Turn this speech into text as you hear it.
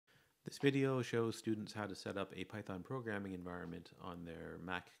This video shows students how to set up a Python programming environment on their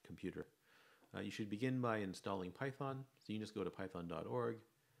Mac computer. You should begin by installing Python. So you can just go to python.org,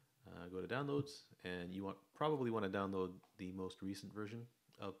 go to downloads, and you probably want to download the most recent version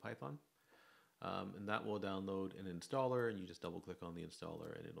of Python. And that will download an installer, and you just double click on the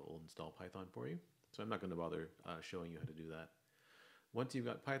installer and it'll install Python for you. So I'm not going to bother showing you how to do that. Once you've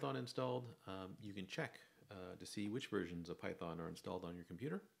got Python installed, you can check to see which versions of Python are installed on your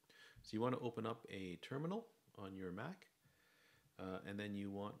computer. So you want to open up a terminal on your Mac, and then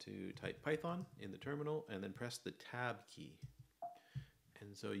you want to type Python in the terminal and then press the Tab key.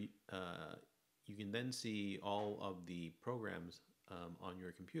 And so you can then see all of the programs on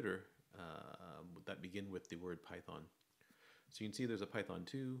your computer that begin with the word Python. So you can see there's a Python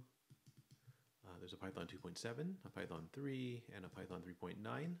 2, there's a Python 2.7, a Python 3, and a Python 3.9.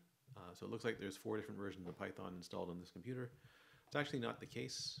 So it looks like there's 4 different versions of Python installed on this computer. It's actually not the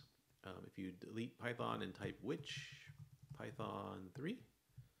case. If you delete Python and type which, Python 3,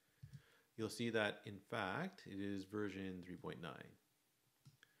 you'll see that in fact it is version 3.9.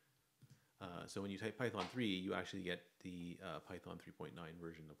 So when you type Python 3, you actually get the Python 3.9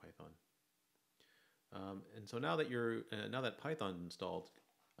 version of Python. And so now that Python's installed,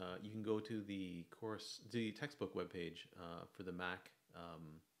 you can go to the textbook webpage for the Mac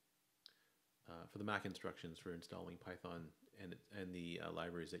instructions for installing Python and the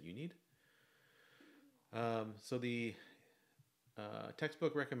libraries that you need. So the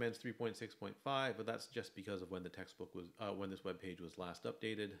textbook recommends 3.6.5, but that's just because of when the textbook was when this web page was last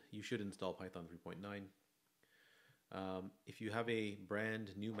updated. You should install Python 3.9. If you have a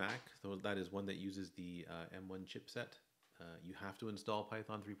brand new Mac, so that is one that uses the M1 chipset, you have to install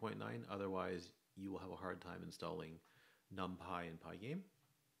Python 3.9. Otherwise, you will have a hard time installing NumPy and Pygame.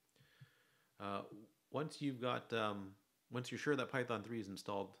 Once you're sure that Python 3 is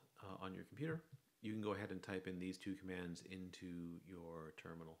installed on your computer, you can go ahead and type in these 2 commands into your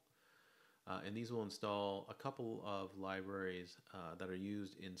terminal. And these will install a couple of libraries that are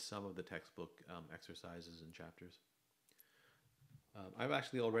used in some of the textbook exercises and chapters. I've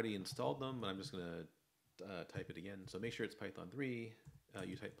actually already installed them, but I'm just going to type it again. So make sure it's Python 3.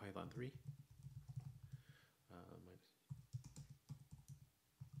 You type Python 3.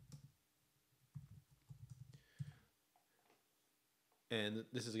 And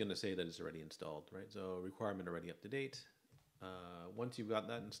this is going to say that it's already installed, right? So requirement already up to date. Once you've got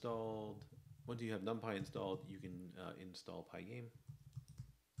that installed, once you have NumPy installed, you can install Pygame.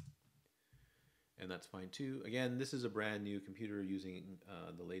 And that's fine too. Again, this is a brand new computer using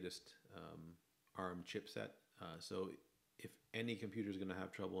the latest ARM chipset. So if any computer is going to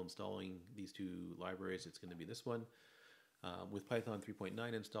have trouble installing these 2 libraries, it's going to be this one. With Python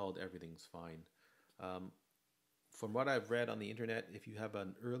 3.9 installed, everything's fine. From what I've read on the internet, if you have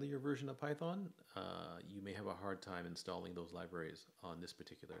an earlier version of Python, you may have a hard time installing those libraries on this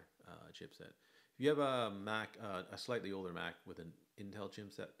particular chipset. If you have a Mac, a slightly older Mac with an Intel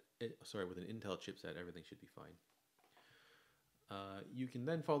chipset, everything should be fine. You can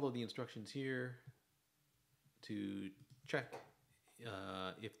then follow the instructions here to check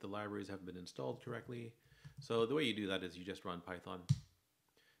if the libraries have been installed correctly. So the way you do that is you just run Python,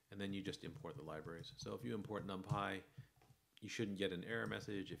 and then you just import the libraries. So if you import NumPy, you shouldn't get an error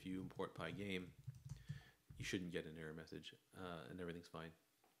message. If you import Pygame, you shouldn't get an error message, and everything's fine.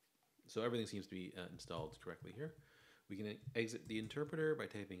 So everything seems to be installed correctly here. We can exit the interpreter by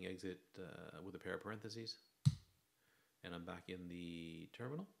typing exit with a pair of parentheses. And I'm back in the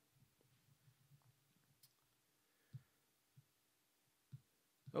terminal.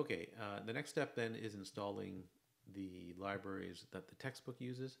 Okay, the next step then is installing the libraries that the textbook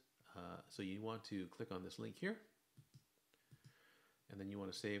uses. So you want to click on this link here, and then you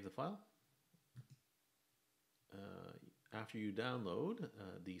want to save the file. After you download,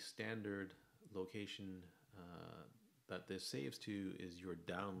 the standard location that this saves to is your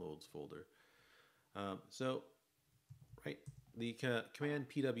downloads folder. The command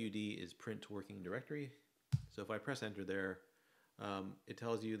pwd is print working directory. So if I press enter there, it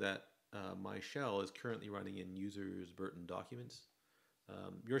tells you that my shell is currently running in users Burton documents.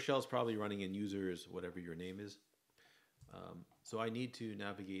 Your shell is probably running in users whatever your name is. So I need to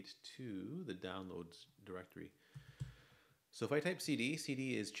navigate to the downloads directory. So if I type cd,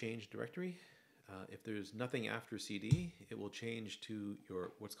 cd is change directory. If there's nothing after cd, it will change to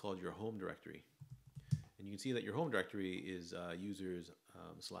what's called your home directory. And you can see that your home directory is users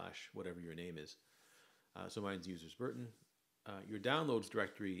 / whatever your name is. So mine's users Burton. Your downloads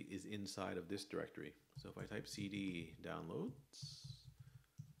directory is inside of this directory. So if I type cd downloads,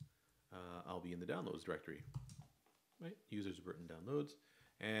 I'll be in the downloads directory. Right? Users Burton downloads.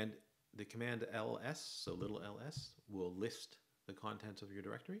 And the command ls, so little ls, will list the contents of your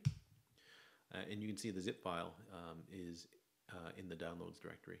directory. And you can see the zip file is in the downloads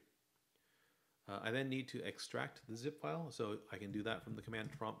directory. I then need to extract the zip file, so I can do that from the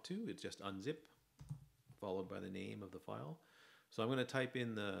command prompt too. It's just unzip, followed by the name of the file. So I'm going to type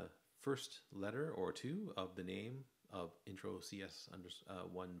in the first letter or two of the name of intro cs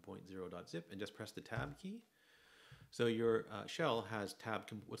 1.0.zip and just press the tab key. So your shell has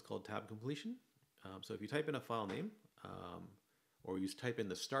what's called tab completion. So if you type in a file name, or you type in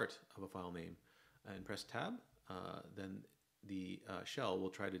the start of a file name and press tab, then the shell will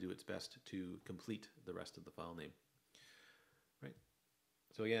try to do its best to complete the rest of the file name. Right.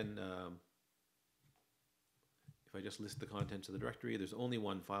 So again, if I just list the contents of the directory, there's only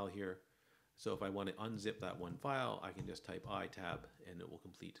one file here. So if I want to unzip that one file, I can just type I tab and it will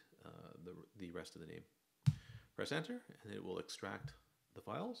complete the rest of the name. Press enter and it will extract the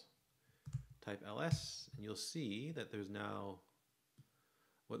files. Type ls and you'll see that there's now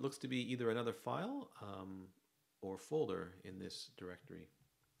what looks to be either another file or folder in this directory.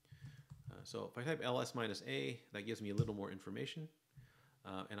 So if I type ls minus a, that gives me a little more information.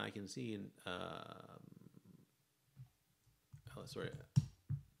 And I can see in,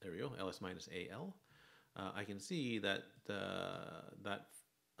 there we go, ls minus al. I can see that that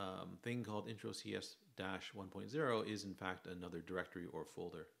thing called intro cs-1.0 is in fact another directory or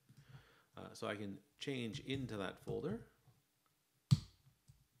folder. So I can change into that folder.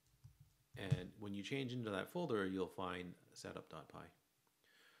 And when you change into that folder, you'll find setup.py.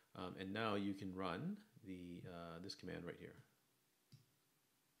 And now you can run this command right here.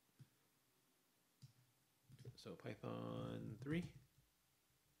 So Python 3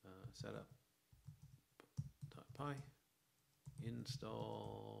 setup.py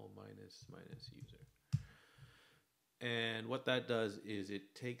install -- user. And what that does is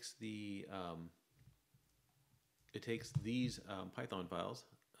it takes these Python files,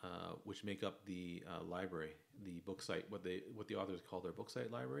 which make up the library, the book site, what the authors call their book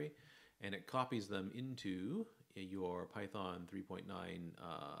site library, and it copies them into your Python 3.9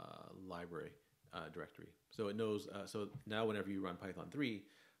 library directory. So it knows. So now, whenever you run Python 3,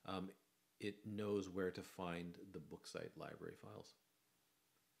 it knows where to find the book site library files.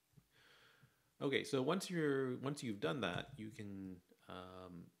 Okay, so once you've done that, you can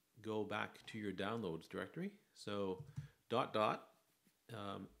go back to your downloads directory. So ..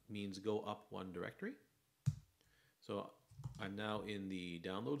 means go up one directory. So I'm now in the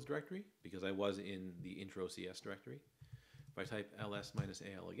downloads directory because I was in the intro CS directory. If I type ls minus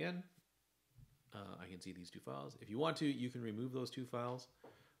al again, I can see these two files. If you want to, you can remove those two files.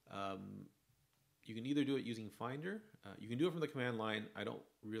 You can either do it using Finder. You can do it from the command line. I don't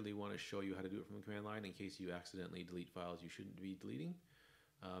really want to show you how to do it from the command line in case you accidentally delete files you shouldn't be deleting.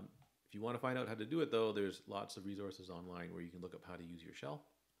 If you want to find out how to do it, though, there's lots of resources online where you can look up how to use your shell.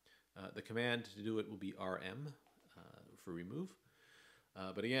 The command to do it will be rm for remove.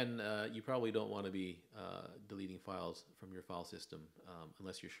 But again, you probably don't want to be deleting files from your file system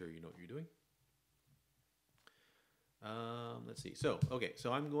unless you're sure you know what you're doing. Let's see. So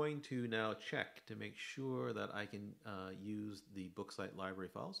I'm going to now check to make sure that I can use the book site library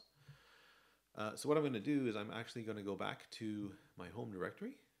files. So what I'm going to do is I'm actually going to go back to my home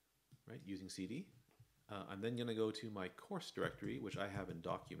directory, right, using cd. I'm then going to go to my course directory, which I have in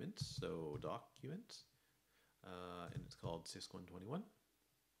documents. So documents, and it's called sys121.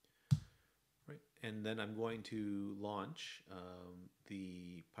 Right, and then I'm going to launch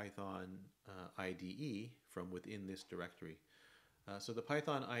the Python IDE from within this directory. So the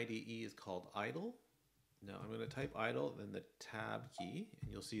Python IDE is called idle. Now I'm going to type idle, then the tab key,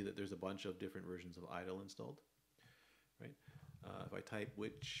 and you'll see that there's a bunch of different versions of idle installed. Right? If I type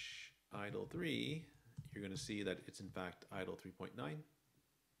which idle 3, you're going to see that it's in fact idle 3.9.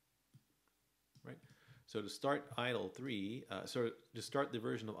 Right? So to start idle 3, to start the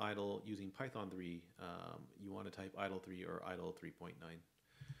version of idle using Python 3, you want to type idle 3 or idle 3.9.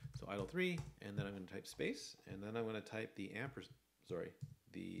 So idle 3, and then I'm going to type space, and then I'm going to type the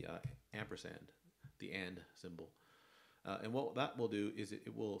ampersand, the and symbol. And what that will do is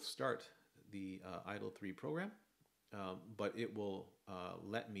it will start the idle 3 program, but it will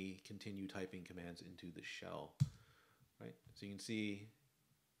let me continue typing commands into the shell. Right? So you can see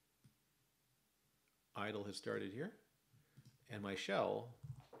idle has started here, and my shell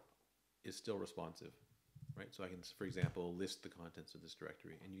is still responsive. Right? So I can, for example, list the contents of this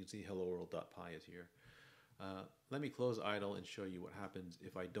directory, and you can see hello-world.py is here. Let me close idle and show you what happens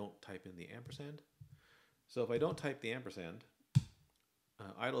if I don't type in the ampersand. So if I don't type the ampersand,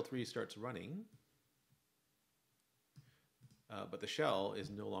 idle 3 starts running, but the shell is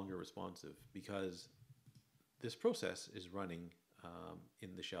no longer responsive because this process is running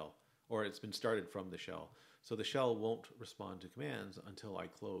in the shell, or it's been started from the shell. So the shell won't respond to commands until I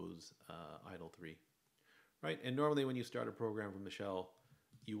close idle 3, right? And normally when you start a program from the shell,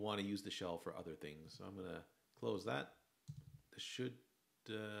 you want to use the shell for other things. So I'm going to close that. This should,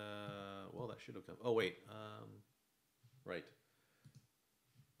 well, that should have come. Oh, wait. Right.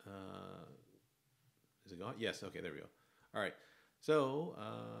 Is it gone? Yes. Okay, there we go. All right. So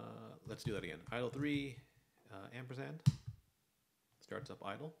let's do that again. Idle 3, ampersand, starts up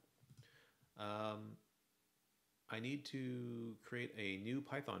idle. I need to create a new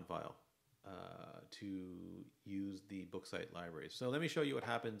Python file to use the Booksite libraries. So let me show you what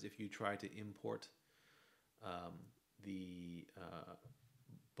happens if you try to import the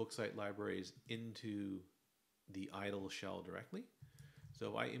Booksite libraries into the idle shell directly.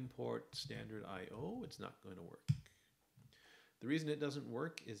 So if I import standard IO, it's not going to work. The reason it doesn't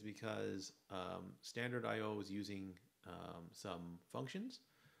work is because standard IO is using some functions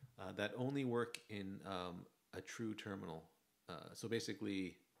that only work in a true terminal. So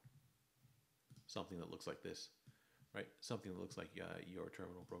basically something that looks like this, right? Something that looks like your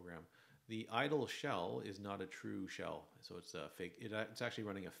terminal program. The idle shell is not a true shell, so it's a fake. It's actually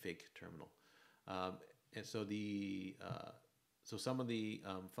running a fake terminal, and so so some of the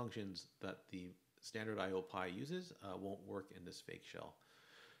functions that the standard IOPy uses won't work in this fake shell.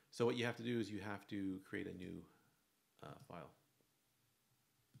 So what you have to do is you have to create a new file.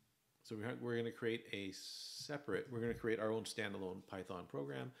 So we're going to create we're going to create our own standalone Python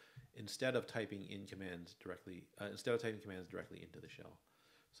program instead of typing in commands directly, into the shell.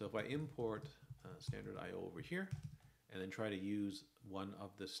 So if I import standard IO over here and then try to use one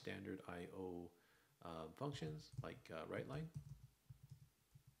of the standard IO functions like WriteLine,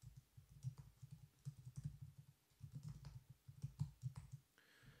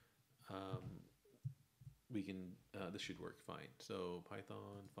 we can, this should work fine. So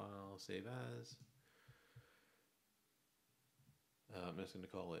Python file, save as. I'm just going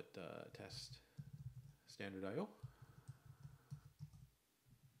to call it test standard IO.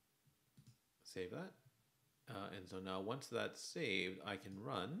 Save that. And so now once that's saved, I can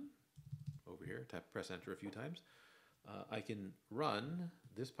run over here, press enter a few times. I can run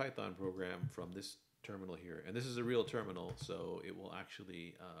this Python program from this terminal here. And this is a real terminal, so it will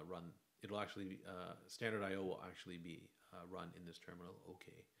actually run. It'll actually, standard IO will actually be run in this terminal.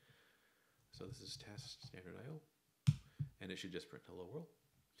 Okay. So this is test standard IO, and it should just print hello world.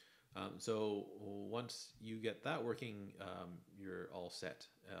 So once you get that working, you're all set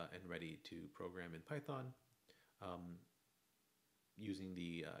and ready to program in Python using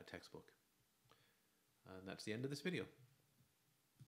the textbook. And that's the end of this video.